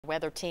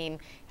weather team,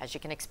 as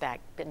you can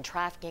expect, been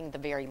tracking the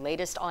very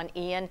latest on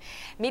Ian.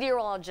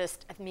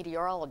 Meteorologist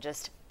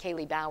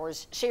Kaylee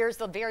Bowers shares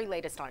the very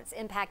latest on its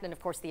impact and,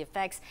 of course, the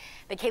effects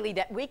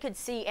that we could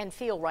see and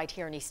feel right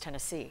here in East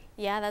Tennessee.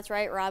 Yeah, that's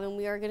right, Robin.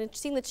 We are going to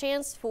see the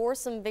chance for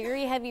some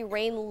very heavy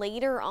rain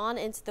later on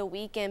into the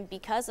weekend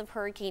because of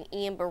Hurricane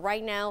Ian. But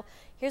right now,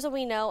 here's what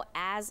we know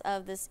as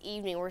of this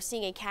evening. We're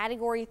seeing a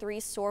Category 3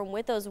 storm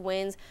with those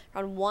winds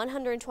around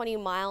 120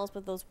 miles,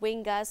 with those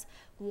wind gusts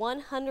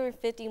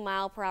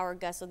 150-mile-per-hour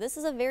gusts. So this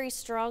is a very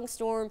strong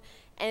storm,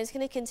 and it's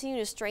going to continue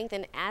to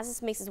strengthen as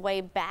this makes its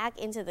way back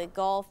into the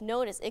Gulf.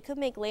 Notice it could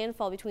make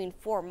landfall between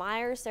Fort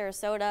Myers,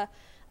 Sarasota,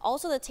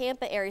 also the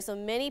Tampa area. So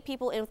many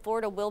people in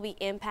Florida will be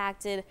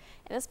impacted.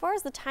 And as far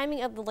as the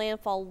timing of the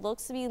landfall,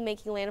 looks to be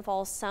making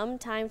landfall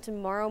sometime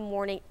tomorrow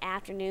morning,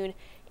 afternoon,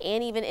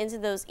 and even into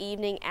those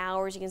evening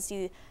hours. You can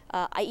see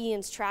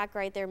Ian's track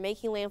right there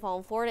making landfall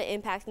in Florida,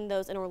 impacting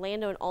those in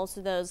Orlando and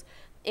also those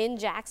in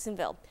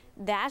Jacksonville.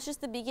 That's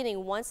just the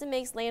beginning. Once it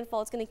makes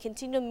landfall, it's going to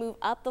continue to move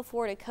up the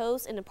Florida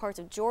coast into parts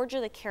of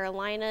Georgia, the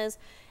Carolinas,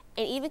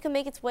 and even can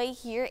make its way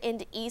here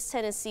into East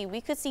Tennessee.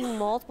 We could see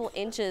multiple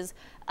inches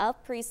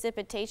of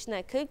precipitation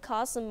that could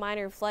cause some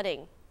minor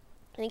flooding.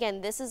 And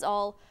again, this is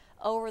all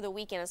over the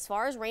weekend. As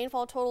far as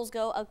rainfall totals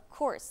go, of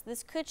course,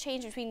 this could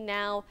change between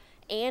now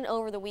and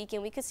over the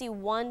weekend. We could see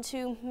 1,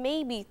 2,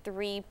 maybe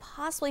 3,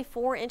 possibly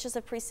 4 inches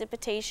of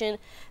precipitation,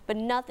 but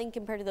nothing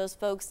compared to those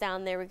folks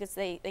down there. We could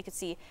say they could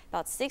see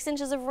about 6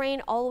 inches of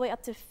rain all the way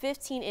up to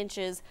 15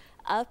 inches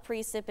of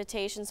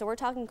precipitation. So we're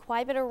talking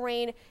quite a bit of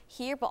rain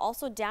here, but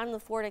also down in the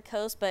Florida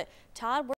coast. But Todd,